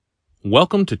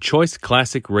Welcome to Choice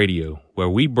Classic Radio, where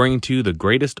we bring to you the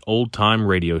greatest old-time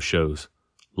radio shows.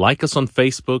 Like us on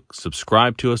Facebook,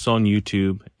 subscribe to us on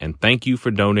YouTube, and thank you for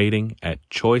donating at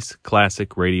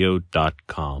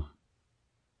choiceclassicradio.com.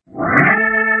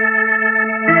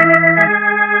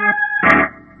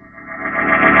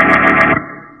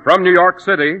 From New York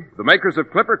City, the makers of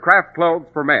Clipper Craft Clothes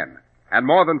for Men and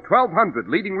more than 1,200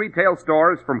 leading retail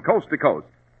stores from coast to coast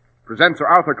present Sir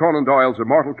Arthur Conan Doyle's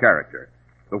immortal character,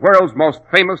 the world's most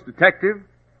famous detective,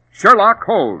 Sherlock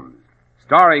Holmes,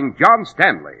 starring John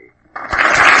Stanley.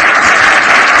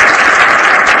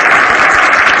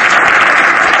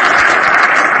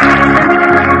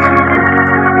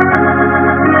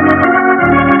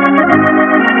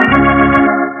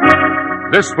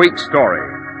 This week's story,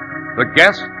 The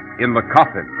Guest in the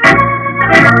Coffin.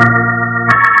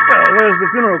 Well, there's the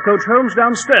funeral coach, Holmes,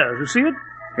 downstairs. You see it?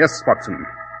 Yes, Watson.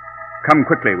 Come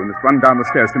quickly. We must run down the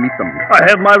stairs to meet them. I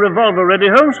have my revolver ready,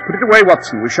 Holmes. Put it away,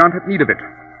 Watson. We shan't have need of it.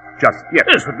 Just yet.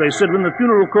 Yes, but they said when the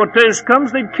funeral cortege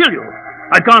comes, they'd kill you.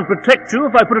 I can't protect you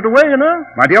if I put it away, you know.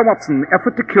 My dear Watson, the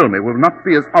effort to kill me will not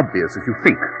be as obvious as you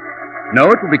think. No,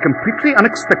 it will be completely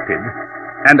unexpected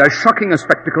and as shocking a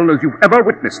spectacle as you've ever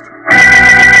witnessed.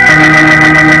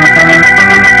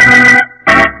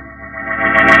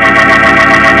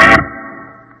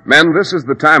 Men, this is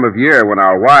the time of year when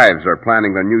our wives are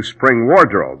planning their new spring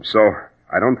wardrobe, so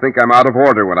I don't think I'm out of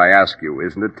order when I ask you,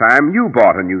 isn't it time you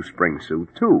bought a new spring suit,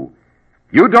 too?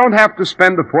 You don't have to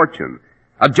spend a fortune.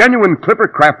 A genuine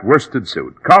Clippercraft worsted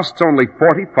suit costs only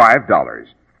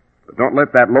 $45. But don't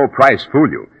let that low price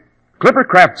fool you.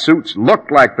 Clippercraft suits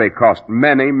look like they cost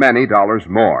many, many dollars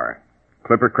more.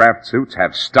 Clippercraft suits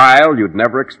have style you'd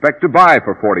never expect to buy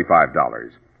for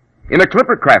 $45. In a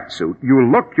Clippercraft suit, you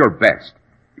look your best.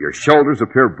 Your shoulders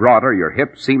appear broader, your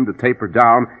hips seem to taper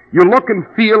down. You look and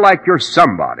feel like you're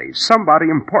somebody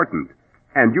important.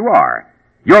 And you are.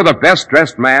 You're the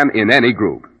best-dressed man in any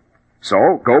group.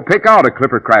 So, go pick out a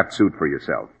Clippercraft suit for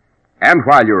yourself. And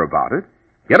while you're about it,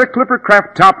 get a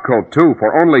Clippercraft top coat, too,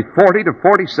 for only $40 to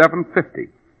 $47.50.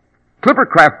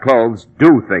 Clippercraft clothes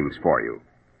do things for you.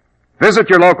 Visit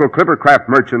your local Clippercraft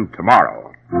merchant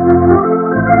tomorrow.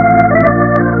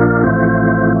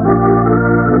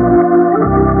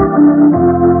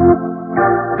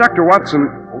 Dr. Watson,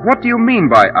 what do you mean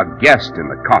by a guest in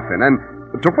the coffin, and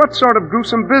to what sort of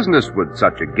gruesome business would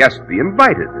such a guest be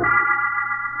invited?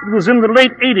 It was in the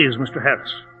late 80s, Mr.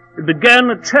 Harris. It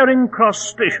began at Charing Cross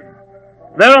Station.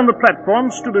 There on the platform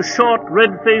stood a short,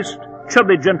 red-faced,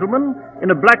 chubby gentleman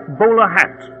in a black bowler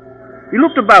hat. He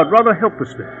looked about rather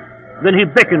helplessly. Then he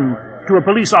beckoned to a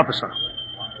police officer.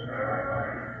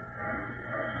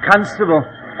 Constable.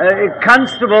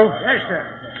 Constable. Yes,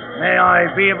 sir. May I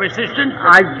be of assistance?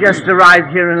 I've just arrived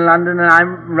here in London and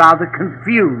I'm rather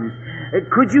confused.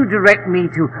 Could you direct me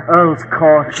to Earl's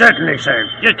Court? Certainly, sir.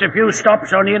 Just a few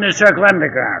stops on the Inner Circle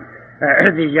Underground.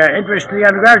 The entrance to the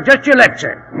Underground, just your left,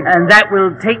 sir. And that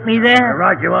will take me there?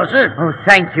 Right you are, sir. Oh,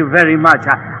 thank you very much.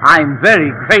 I'm very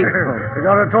grateful.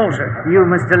 Not at all, sir. You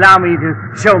must allow me to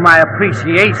show my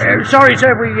appreciation. Sorry,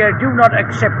 sir, we do not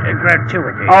accept a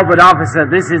gratuity. Oh, but officer,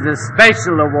 this is a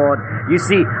special award. You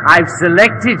see, I've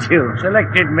selected you.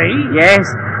 Selected me? Yes.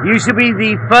 You shall be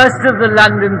the first of the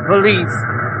London police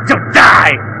to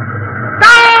die!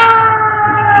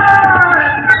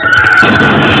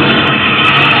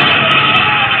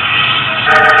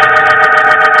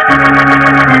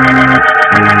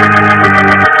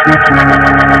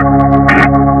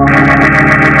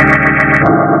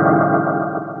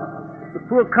 The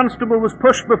poor constable was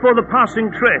pushed before the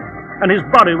passing train, and his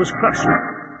body was crushed.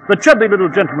 The chubby little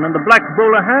gentleman in the black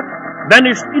bowler hat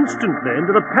vanished instantly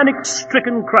into the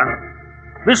panic-stricken crowd.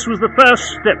 This was the first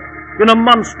step in a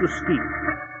monstrous scheme.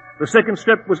 The second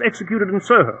step was executed in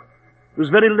Soho. It was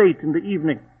very late in the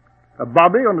evening. A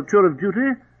bobby on a tour of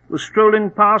duty was strolling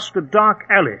past a dark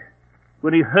alley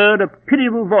when he heard a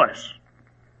pitiable voice.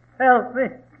 Help me!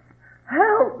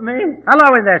 Help me!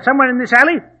 Hello in there, somewhere in this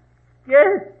alley?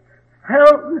 Yes,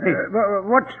 help me!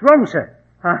 What's wrong, sir?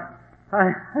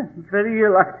 I'm very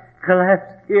ill. I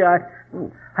collapsed here.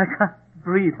 I can't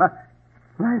breathe.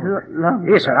 My lungs.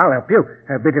 Yes, sir, I'll help you.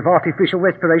 A bit of artificial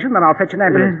respiration, then I'll fetch an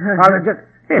ambulance.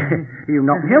 You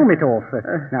knocked the helmet off.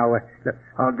 Now, look,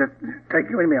 I'll just take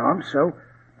you in my arms, so.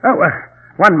 Oh,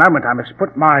 one moment, I must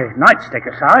put my nightstick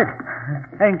aside.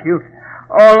 Thank you.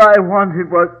 All I wanted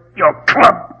was Your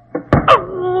club.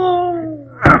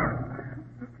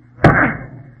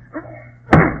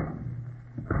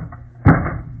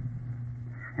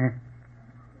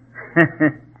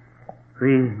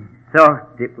 We thought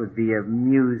it would be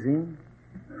amusing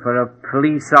for a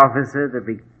police officer to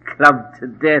be clubbed to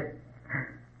death.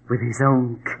 with his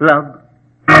own club.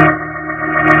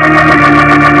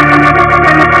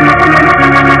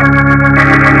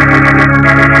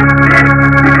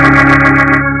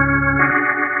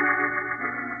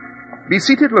 Be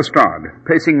seated, Lestrade.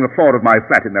 Pacing the floor of my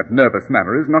flat in that nervous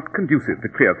manner is not conducive to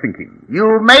clear thinking.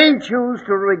 You may choose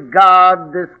to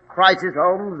regard this crisis,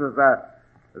 Holmes,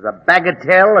 as a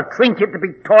bagatelle, a trinket to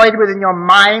be toyed with in your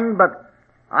mind, but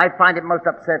I find it most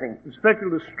upsetting. Inspector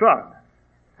Lestrade,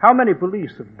 how many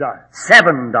police have died?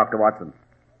 7, Dr. Watson.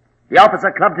 The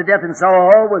officer clubbed to death in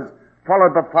Soho was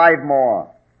followed by 5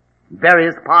 more in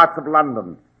various parts of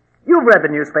London. You've read the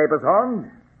newspapers,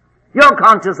 Holmes. You're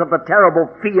conscious of the terrible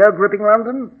fear gripping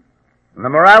London. And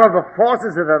the morale of the force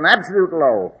is at an absolute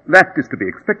low. That is to be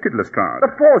expected, Lestrade.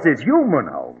 The force is human,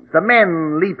 Holmes. The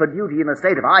men leave for duty in a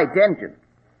state of high tension.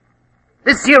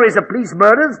 This series of police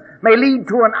murders may lead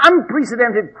to an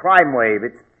unprecedented crime wave.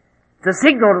 It's a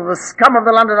signal to the scum of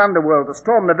the London underworld to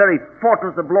storm the very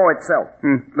fortress of law itself.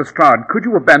 Lestrade, could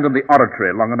you abandon the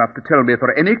oratory long enough to tell me if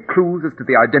there are any clues as to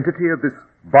the identity of this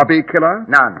body killer?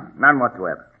 None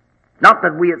whatsoever. Not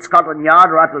that we at Scotland Yard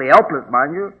are utterly helpless,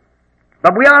 mind you,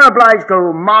 but we are obliged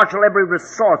to marshal every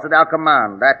resource at our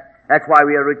command. That's why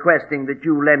we are requesting that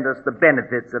you lend us the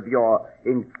benefits of your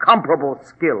incomparable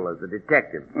skill as a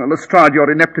detective. Lestrade, your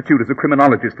ineptitude as a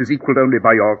criminologist is equalled only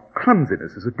by your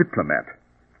clumsiness as a diplomat.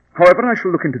 However, I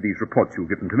shall look into these reports you've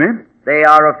given to me. They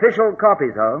are official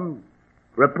copies, Holmes.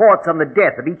 Reports on the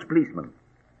death of each policeman.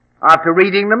 After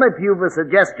reading them, if you've a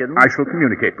suggestion... I shall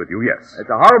communicate with you, yes.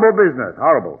 It's a horrible business,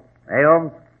 horrible. Eh,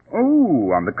 Holmes?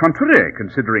 Oh, on the contrary,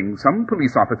 considering some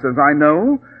police officers I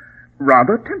know,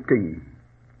 rather tempting.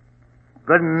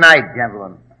 Good night,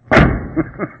 gentlemen.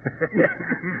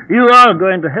 You are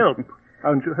going to help,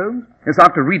 aren't you, Holmes? Yes,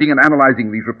 after reading and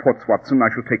analyzing these reports, Watson, I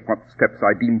shall take what steps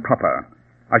I deem proper.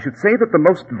 I should say that the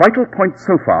most vital point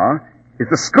so far is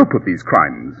the scope of these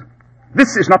crimes.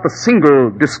 This is not the single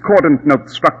discordant note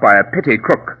struck by a petty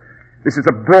crook. This is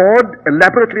a broad,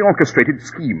 elaborately orchestrated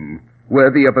scheme,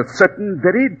 worthy of a certain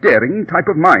very daring type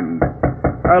of mind.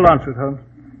 I'll answer it, Holmes.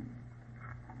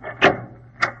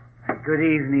 Good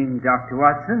evening, Dr.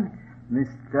 Watson.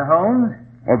 Mr. Holmes.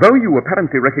 Although you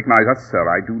apparently recognize us, sir,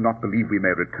 I do not believe we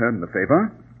may return the favor.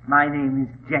 My name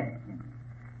is Jenkins.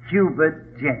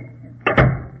 Hubert Jenkins.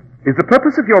 Is the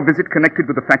purpose of your visit connected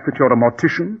with the fact that you're a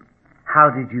mortician?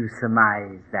 How did you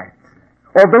surmise that,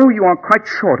 sir? Although you are quite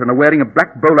short and are wearing a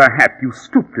black bowler hat, you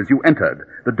stooped as you entered.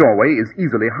 The doorway is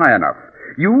easily high enough.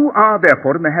 You are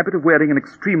therefore in the habit of wearing an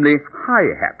extremely high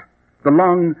hat, the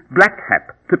long black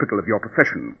hat typical of your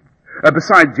profession.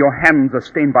 Besides, your hands are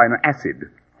stained by an acid,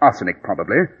 arsenic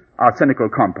probably, arsenical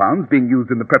compounds being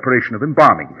used in the preparation of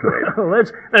embalming fluid. Oh,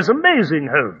 that's amazing,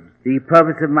 Holmes. The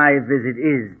purpose of my visit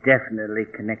is definitely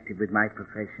connected with my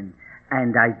profession,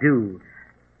 and I do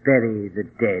bury the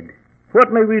dead.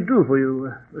 What may we do for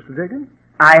you, Mr. Jenkins?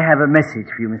 I have a message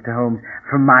for you, Mr. Holmes,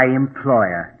 from my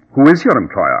employer. Who is your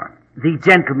employer? The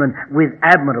gentleman, with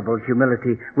admirable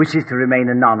humility, wishes to remain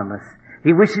anonymous.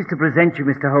 He wishes to present you,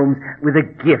 Mr. Holmes, with a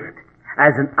gift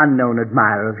as an unknown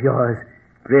admirer of yours.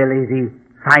 Really the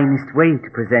finest way to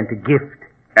present a gift.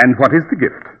 And what is the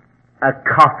gift? A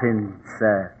coffin,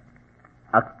 sir.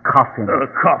 A coffin. A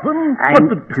coffin?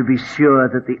 And to be sure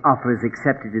that the offer is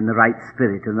accepted in the right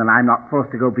spirit and that I'm not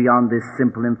forced to go beyond this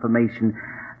simple information,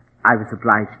 I was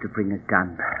obliged to bring a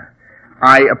gun.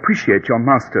 I appreciate your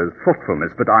master's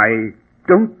thoughtfulness, but I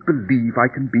don't believe I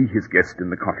can be his guest in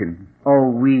the coffin. Oh,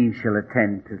 we shall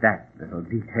attend to that little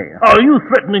detail. Are you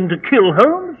threatening to kill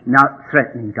Holmes? Not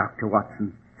threatening, Dr.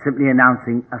 Watson. Simply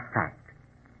announcing a fact.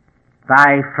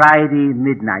 By Friday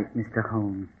midnight, Mr.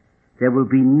 Holmes, there will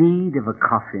be need of a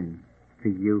coffin for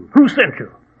you. Who sent you?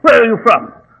 Where are you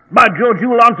from? By George, you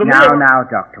will answer me. Now,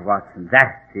 Dr. Watson,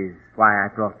 that is why I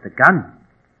brought the gun.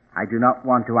 I do not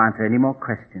want to answer any more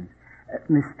questions.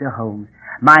 Mr. Holmes,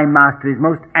 my master is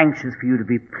most anxious for you to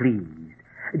be pleased.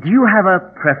 Do you have a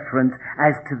preference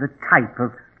as to the type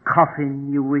of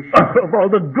coffin you wish? Of all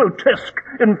the grotesque,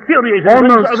 infuriating...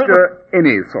 Almost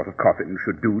any sort of coffin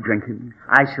should do, Jenkins.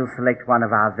 I shall select one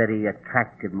of our very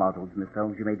attractive models, Mr.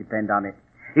 Holmes. You may depend on it.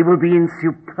 It will be in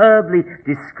superbly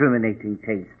discriminating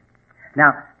taste.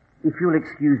 Now, if you'll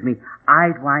excuse me,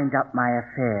 I'd wind up my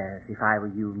affairs if I were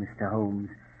you, Mr. Holmes.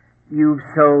 You've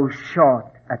so short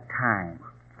a time.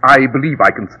 I believe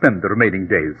I can spend the remaining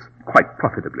days quite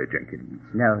profitably, Jenkins.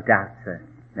 No doubt, sir.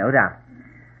 No doubt.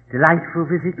 Delightful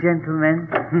visit, gentlemen.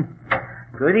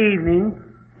 Good evening.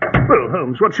 Well,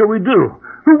 Holmes, what shall we do?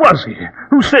 Who was he?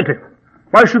 Who sent him?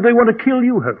 Why should they want to kill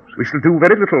you, Holmes? We shall do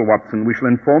very little, Watson. We shall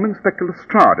inform Inspector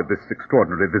Lestrade of this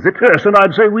extraordinary visit. Yes, and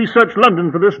I'd say we search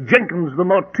London for this Jenkins the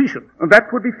mortician. That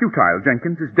would be futile.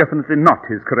 Jenkins is definitely not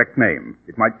his correct name.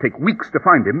 It might take weeks to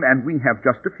find him, and we have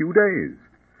just a few days.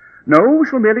 No, we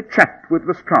shall merely chat with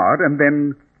Lestrade and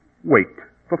then wait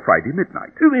for Friday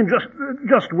midnight. You mean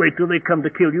just wait till they come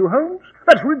to kill you, Holmes?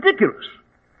 That's ridiculous.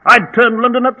 I'd turn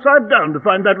London upside down to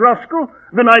find that rascal,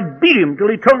 then I'd beat him till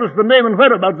he told us the name and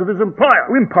whereabouts of his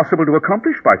employer. Impossible to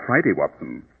accomplish by Friday,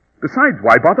 Watson. Besides,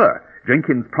 why bother?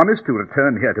 Jenkins promised to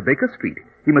return here to Baker Street.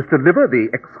 He must deliver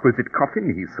the exquisite coffin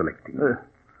he's selecting.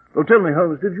 Well, tell me,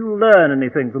 Holmes, did you learn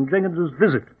anything from Jenkins's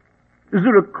visit? Is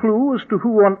there a clue as to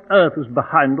who on earth is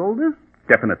behind all this?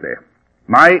 Definitely.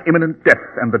 My imminent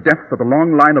death and the death of a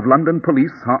long line of London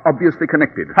police are obviously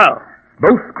connected. How?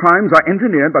 Both crimes are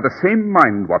engineered by the same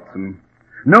mind, Watson.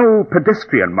 No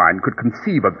pedestrian mind could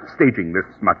conceive of staging this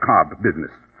macabre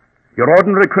business. Your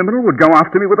ordinary criminal would go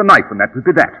after me with a knife, and that would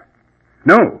be that.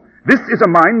 No, this is a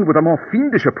mind with a more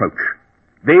fiendish approach.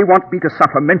 They want me to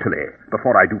suffer mentally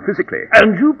before I do physically.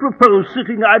 And you propose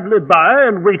sitting idly by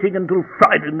and waiting until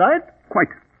Friday night?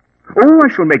 Quite. Oh, I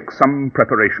shall make some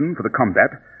preparation for the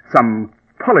combat, some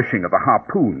polishing of a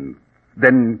harpoon.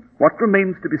 Then what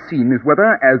remains to be seen is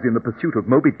whether, as in the pursuit of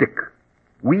Moby Dick,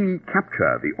 we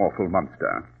capture the awful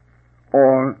monster,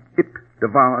 or it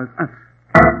devours us.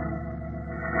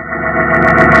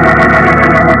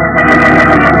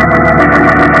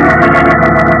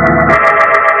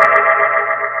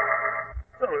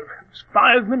 Oh, it's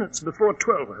 5 minutes before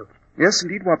 12, I hope. Yes,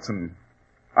 indeed, Watson.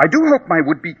 I do hope my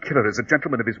would-be killer is a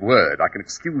gentleman of his word. I can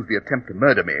excuse the attempt to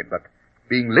murder me, but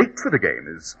being late for the game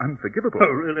is unforgivable.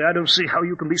 Oh, really? I don't see how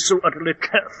you can be so utterly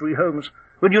carefree, Holmes,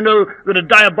 when you know that a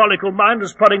diabolical mind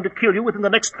is plotting to kill you within the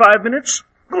next 5 minutes.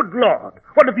 Good Lord,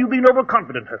 what have you been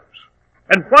overconfident, Holmes?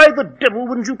 And why the devil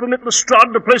wouldn't you permit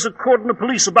Lestrade to place a cordon of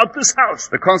police about this house?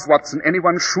 Because, Watson,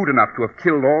 anyone shrewd enough to have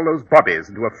killed all those bodies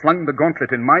and to have flung the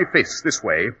gauntlet in my face this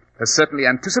way has certainly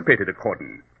anticipated a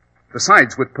cordon.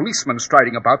 Besides, with policemen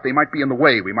striding about, they might be in the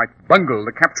way. We might bungle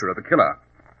the capture of the killer.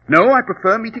 No, I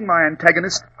prefer meeting my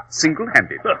antagonist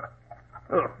single-handed.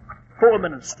 4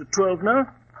 minutes to 12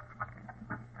 now.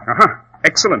 Aha,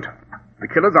 excellent. The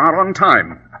killers are on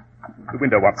time. The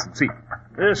window, Watson, see.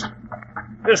 Yes,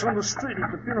 on the street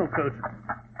at the funeral coach.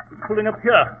 We're pulling up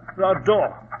here at our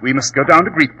door. We must go down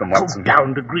to greet them, Watson. Go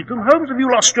down to greet them, Holmes? Have you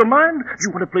lost your mind? Do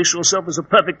you want to place yourself as a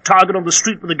perfect target on the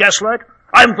street with a gaslight?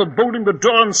 I'm for bolting the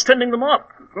door and standing them up.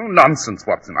 Oh, nonsense,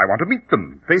 Watson. I want to meet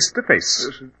them, face to face.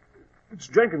 Yes, it's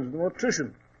Jenkins, the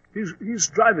mortician. He's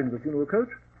driving the funeral coach.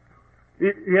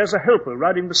 He has a helper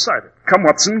riding beside it. Come,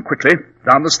 Watson, quickly,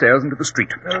 down the stairs into the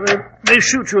street. They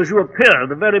shoot you as you appear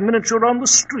the very minute you're on the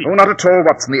street. Oh, not at all,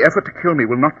 Watson. The effort to kill me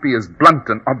will not be as blunt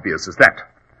and obvious as that.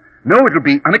 No, it'll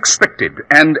be unexpected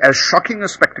and as shocking a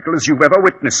spectacle as you've ever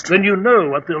witnessed. Then you know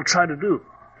what they'll try to do.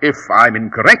 If I'm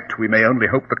incorrect, we may only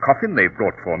hope the coffin they've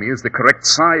brought for me is the correct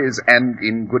size and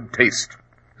in good taste,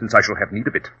 since I shall have need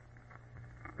of it.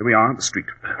 Here we are on the street.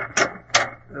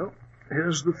 Well,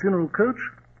 here's the funeral coach.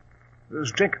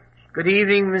 There's Jenkins. Good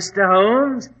evening, Mr.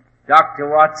 Holmes. Dr.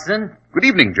 Watson. Good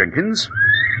evening, Jenkins.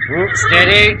 Oh,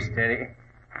 steady.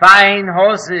 Fine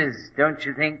horses, don't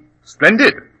you think?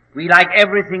 Splendid. We like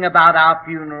everything about our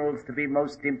funerals to be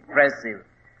most impressive.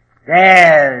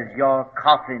 There's your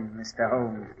coffin, Mr.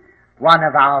 Holmes. One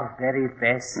of our very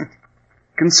best.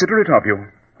 Considerate of you.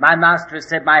 My master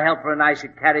said my helper and I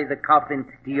should carry the coffin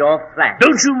to your flat.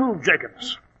 Don't you move,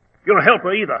 Jenkins. Your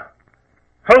helper either.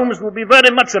 Holmes will be very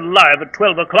much alive at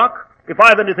 12 o'clock, if I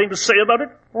have anything to say about it.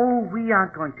 Oh, we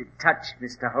aren't going to touch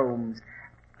Mr. Holmes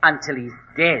until he's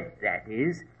dead, that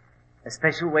is. A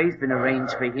special way's been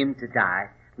arranged for him to die.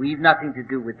 We've nothing to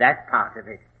do with that part of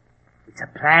it. It's a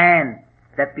plan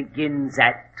that begins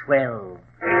at 12.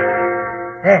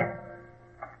 There.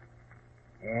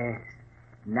 Yes.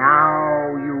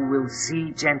 Now you will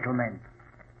see, gentlemen.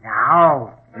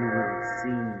 Now you will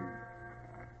see.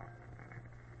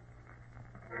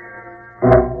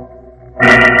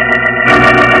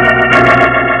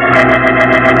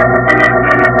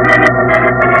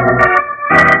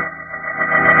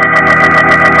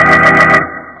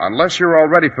 Unless you're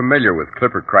already familiar with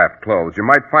Clippercraft clothes, you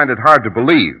might find it hard to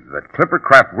believe that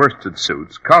Clippercraft worsted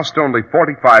suits cost only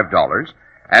 $45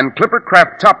 and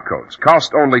Clippercraft topcoats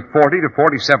cost only $40 to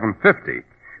 $47.50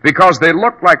 because they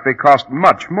look like they cost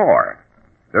much more.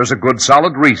 There's a good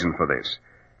solid reason for this.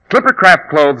 Clippercraft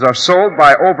clothes are sold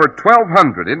by over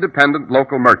 1,200 independent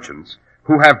local merchants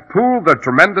who have pooled their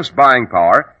tremendous buying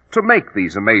power to make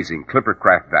these amazing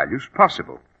Clippercraft values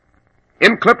possible.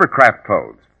 In Clippercraft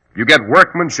clothes, you get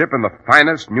workmanship in the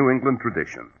finest New England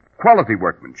tradition. quality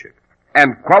workmanship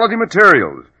and quality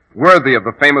materials worthy of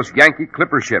the famous Yankee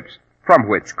clipper ships from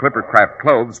which Clippercraft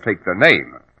clothes take their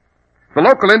name. The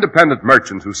local independent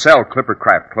merchants who sell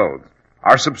Clippercraft clothes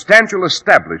are substantial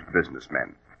established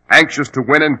businessmen, anxious to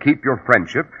win and keep your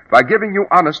friendship by giving you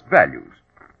honest values.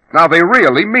 Now, they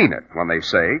really mean it when they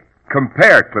say,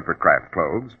 compare Clippercraft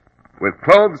clothes with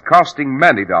clothes costing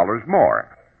many dollars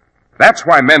more. That's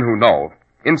why men who know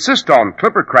insist on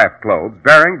Clippercraft clothes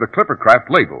bearing the Clippercraft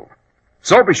label.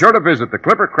 So be sure to visit the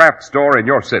Clippercraft store in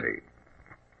your city.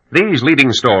 These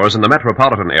leading stores in the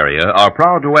metropolitan area are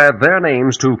proud to add their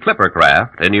names to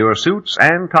Clippercraft in your suits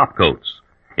and top coats.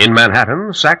 In Manhattan,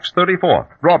 Saks 34th,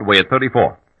 Broadway at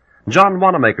 34th. John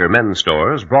Wanamaker Men's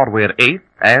Stores, Broadway at 8th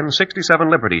and 67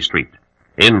 Liberty Street.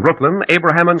 In Brooklyn,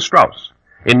 Abraham and Strauss.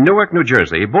 In Newark, New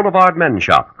Jersey, Boulevard Men's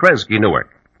Shop, Kresge, Newark.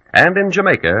 And in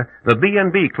Jamaica, the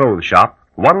B&B Clothes Shop,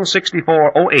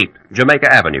 16408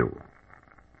 Jamaica Avenue.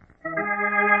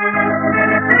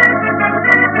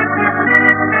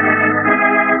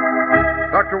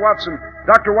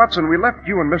 Dr. Watson, we left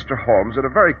you and Mr. Holmes at a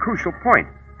very crucial point.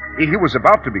 He was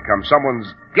about to become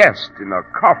someone's guest in a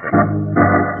coffin.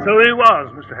 So he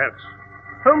was, Mr. Harris.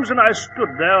 Holmes and I stood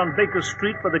there on Baker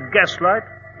Street by the gaslight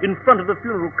in front of the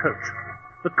funeral coach.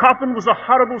 The coffin was a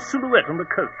horrible silhouette on the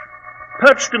coach.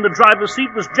 Perched in the driver's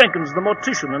seat was Jenkins, the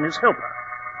mortician, and his helper.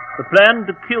 The plan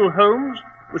to kill Holmes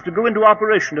was to go into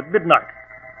operation at midnight,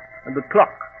 and the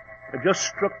clock had just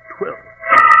struck 12.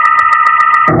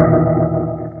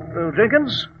 Well,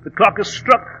 Jenkins, the clock has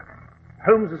struck.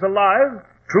 Holmes is alive.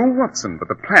 True, Watson, but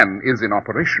the plan is in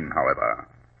operation, however.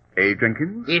 Eh,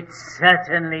 Jenkins? It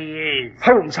certainly is.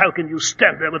 Holmes, how can you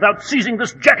stand there without seizing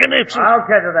this jackanapes? I'll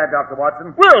tell you that, Dr.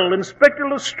 Watson. Well, Inspector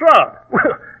Lestrade.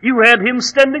 Well, you had him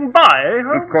standing by, eh,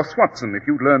 Holmes? Of course, Watson, if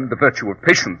you'd learned the virtue of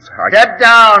patience, Step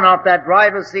down off that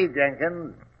driver's seat,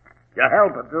 Jenkins. Your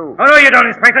helper, too. Oh, no, you don't,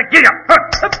 Inspector. Get up.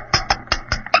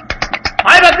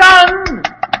 I've a gun!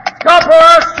 Stop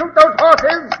or shoot those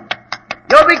horses!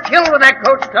 You'll be killed when that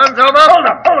coach turns over. Hold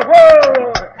up.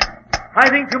 Whoa! I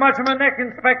think too much of my neck,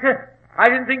 Inspector. I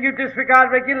didn't think you'd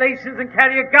disregard regulations and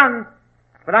carry a gun.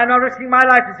 But I'm not risking my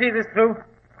life to see this through.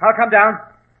 I'll come down.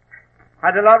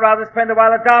 I'd a lot rather spend a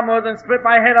while at Dartmoor than split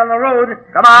my head on the road.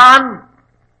 Come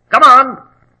on!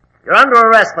 You're under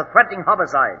arrest for threatening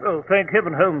homicide. Oh, thank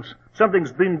heaven, Holmes.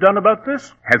 Something's been done about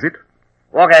this? Has it?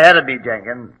 Walk ahead of me,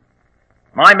 Jenkins.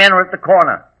 My men are at the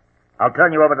corner. I'll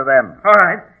turn you over to them.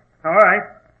 All right.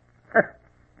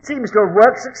 Seems to have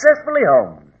worked successfully,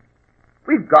 Holmes.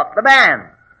 We've got the man.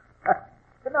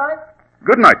 Good night.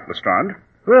 Good night, Lestrade.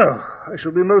 Well, I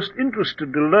shall be most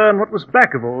interested to learn what was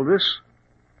back of all this.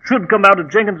 Should come out of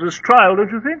Jenkins's trial,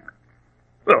 don't you think?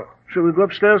 Well, shall we go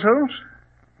upstairs, Holmes?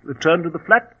 Return to the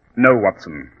flat? No,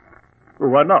 Watson. Well,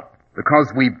 why not?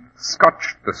 Because we've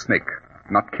scotched the snake,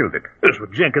 not killed it. Yes,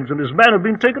 but Jenkins and his man have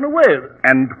been taken away.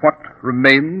 And what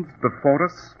remains before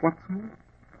us, Watson?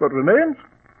 What remains?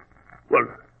 Well,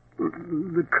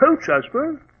 the coach, I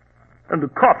suppose. And the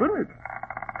coffin.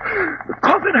 The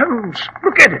coffin, Holmes.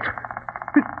 Look at it.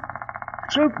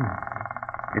 It's open.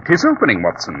 It is opening,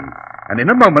 Watson. And in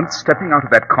a moment, stepping out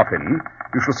of that coffin,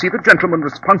 you shall see the gentleman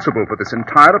responsible for this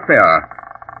entire affair.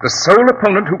 The sole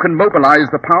opponent who can mobilize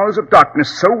the powers of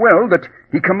darkness so well that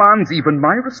he commands even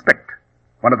my respect.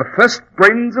 One of the first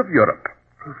brains of Europe.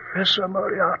 Professor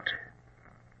Moriarty.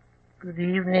 Good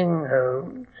evening,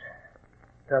 Holmes.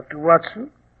 Dr. Watson?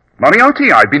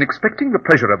 Moriarty, I've been expecting the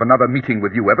pleasure of another meeting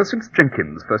with you ever since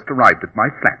Jenkins first arrived at my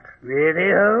flat.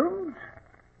 Really, Holmes?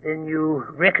 Then you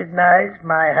recognize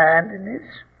my hand in this?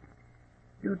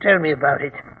 You tell me about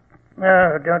it.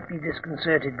 No, don't be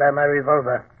disconcerted by my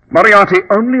revolver. Moriarty,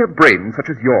 only a brain such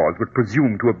as yours would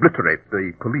presume to obliterate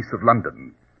the police of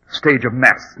London. Stage of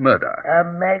mass murder. A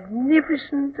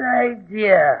magnificent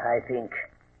idea, I think.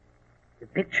 The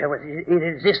picture was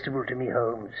irresistible to me,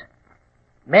 Holmes.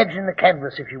 Imagine the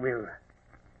canvas, if you will.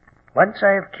 Once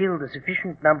I have killed a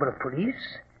sufficient number of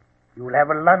police, you will have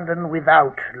a London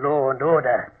without law and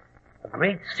order. A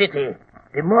great city,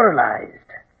 demoralized,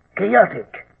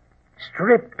 chaotic,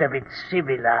 stripped of its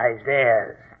civilized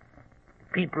airs.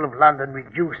 The people of London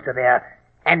reduced to their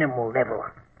animal level.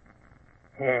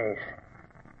 Yes,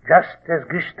 just as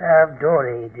Gustave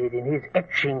Doré did in his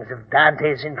etchings of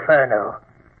Dante's Inferno.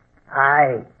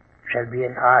 I shall be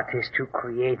an artist who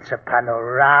creates a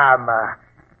panorama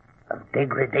of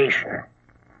degradation.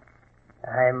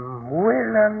 I'm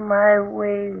well on my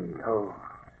way, Holmes.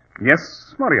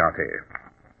 Yes, Moriarty.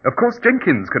 Of course,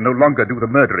 Jenkins can no longer do the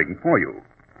murdering for you.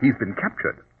 He's been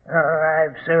captured. Oh,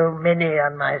 I've so many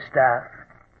on my staff.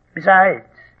 Besides,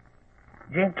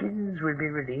 Jenkins will be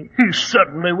released. He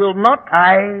certainly will not.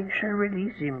 I shall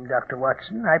release him, Dr.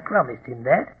 Watson. I promised him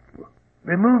that.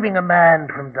 Removing a man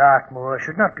from Dartmoor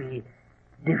should not be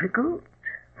difficult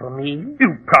for me.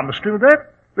 You promised him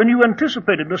that? Then you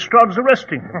anticipated Lestrade's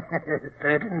arresting him.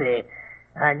 Certainly.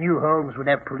 I knew Holmes would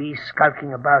have police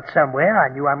skulking about somewhere.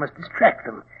 I knew I must distract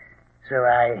them. So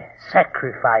I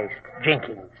sacrificed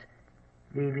Jenkins,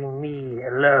 leaving me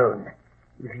alone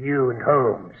with you and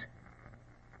Holmes.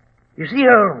 You see,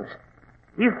 Holmes,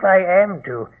 if I am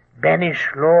to banish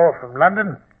law from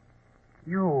London,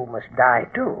 you must die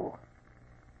too.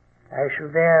 I shall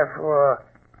therefore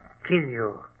kill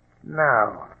you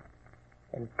now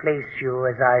and place you,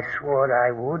 as I swore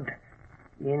I would,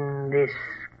 in this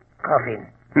coffin.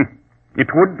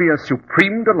 It would be a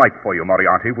supreme delight for you,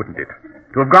 Moriarty, wouldn't it?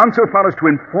 To have gone so far as to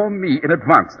inform me in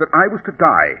advance that I was to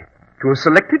die, to have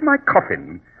selected my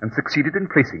coffin and succeeded in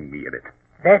placing me in it.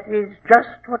 That is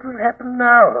just what will happen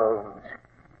now, Holmes.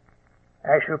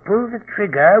 I shall pull the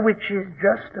trigger, which is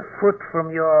just a foot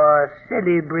from your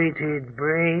celebrated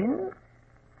brain,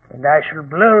 and I shall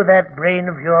blow that brain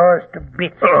of yours to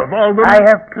bits. I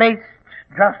have placed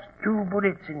just 2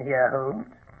 bullets in here, Holmes.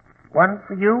 One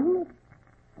for you,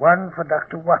 one for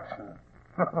Dr. Watson.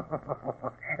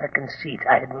 A conceit,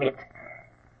 I admit.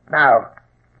 Now,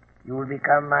 you will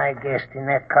become my guest in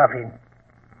that coffin.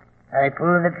 I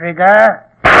pull the trigger.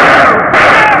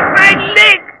 My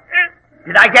leg!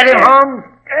 Did I get him, Holmes?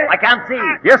 I can't see.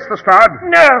 Yes, Lestrade.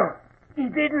 No, he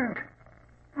didn't.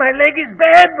 My leg is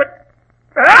bad, but...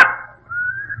 Ah!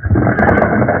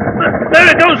 There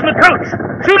it goes in the coach.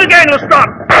 Shoot again, Lestrade.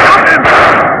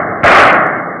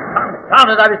 Found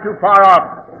it, I was too far off.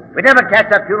 We never catch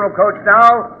that funeral coach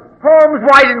now. Holmes,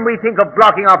 why didn't we think of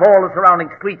blocking off all the surrounding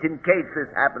streets in case this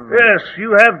happened? Yes,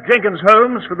 you have Jenkins,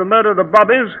 Holmes, for the murder of the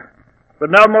Bobbies, but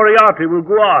now Moriarty will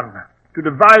go on to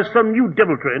devise some new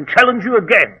deviltry and challenge you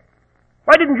again.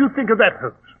 Why didn't you think of that,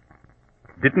 Holmes?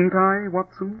 Didn't I,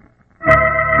 Watson?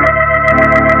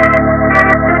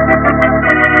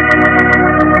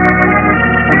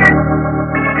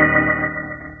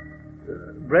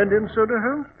 Brandy and soda,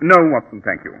 Holmes? No, Watson,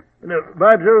 thank you.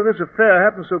 By Jove, this affair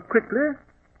happened so quickly,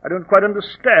 I don't quite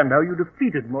understand how you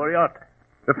defeated Moriarty.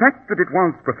 The fact that it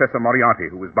was Professor Moriarty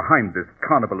who was behind this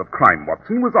carnival of crime,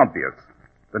 Watson, was obvious.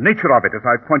 The nature of it, as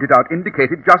I pointed out,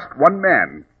 indicated just one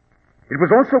man. It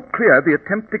was also clear the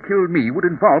attempt to kill me would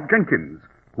involve Jenkins,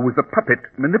 who was the puppet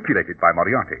manipulated by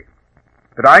Moriarty.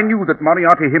 But I knew that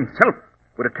Moriarty himself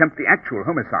would attempt the actual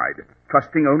homicide,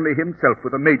 trusting only himself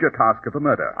with the major task of a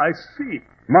murder. I see.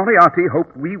 Moriarty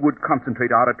hoped we would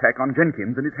concentrate our attack on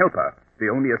Jenkins and his helper, the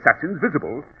only assassins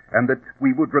visible, and that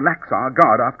we would relax our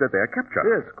guard after their capture.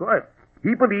 Yes, quite.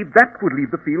 He believed that would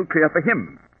leave the field clear for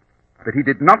him, but he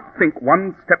did not think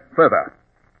one step further.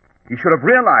 He should have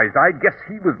realized I'd guess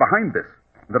he was behind this,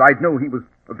 that I'd know he would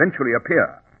eventually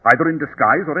appear, either in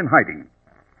disguise or in hiding.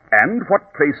 And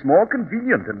what place more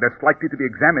convenient and less likely to be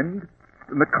examined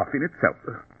than the coffin itself?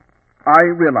 I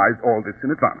realized all this in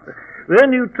advance.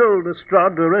 Then you told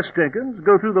Lestrade to arrest Jenkins,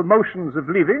 go through the motions of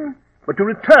leaving, but to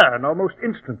return almost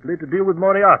instantly to deal with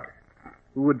Moriarty,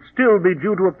 who would still be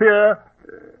due to appear,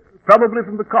 probably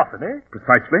from the coffin, eh?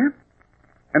 Precisely.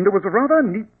 And there was a rather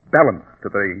neat balance to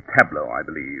the tableau, I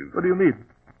believe. What do you mean?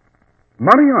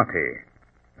 Moriarty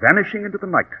vanishing into the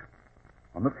night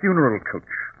on the funeral coach,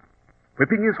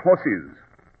 whipping his horses,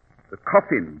 the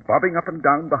coffin bobbing up and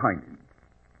down behind him.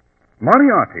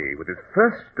 Moriarty with his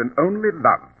first and only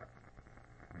love,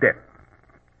 death.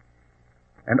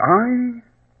 And I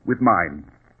with mine,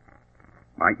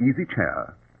 my easy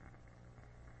chair,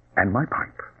 and my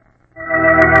pipe.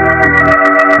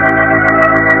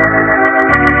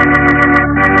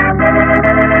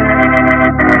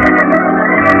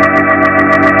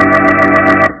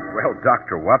 Well,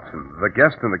 Dr. Watson, the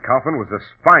guest in the coffin was a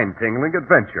spine-tingling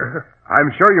adventure.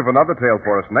 I'm sure you've another tale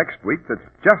for us next week that's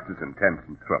just as intense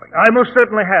and thrilling. I most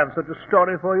certainly have such a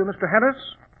story for you, Mr.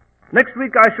 Harris. Next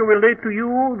week I shall relate to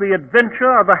you the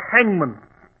adventure of the hangman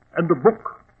and the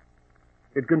book.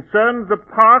 It concerns the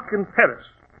park in Paris,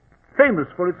 famous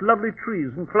for its lovely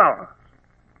trees and flowers,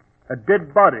 a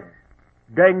dead body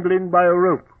dangling by a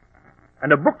rope,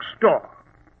 and a bookstore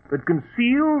that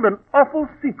concealed an awful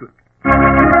secret. The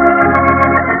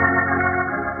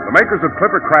makers of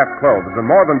Clippercraft clothes and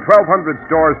more than 1,200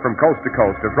 stores from coast to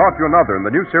coast have brought you another in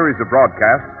the new series of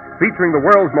broadcasts featuring the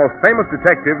world's most famous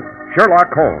detective,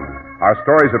 Sherlock Holmes. Our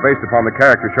stories are based upon the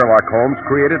character Sherlock Holmes,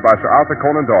 created by Sir Arthur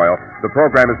Conan Doyle. The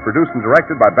program is produced and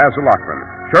directed by Basil Lockman.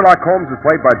 Sherlock Holmes is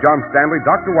played by John Stanley,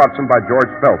 Dr. Watson by George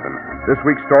Felton. This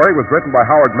week's story was written by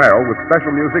Howard Merrill with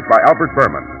special music by Albert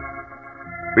Berman.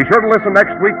 Be sure to listen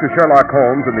next week to Sherlock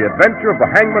Holmes and the Adventure of the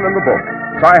Hangman and the Book.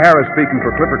 Cy Harris speaking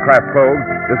for Clippercraft Clothes.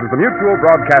 This is the Mutual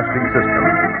Broadcasting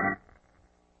System.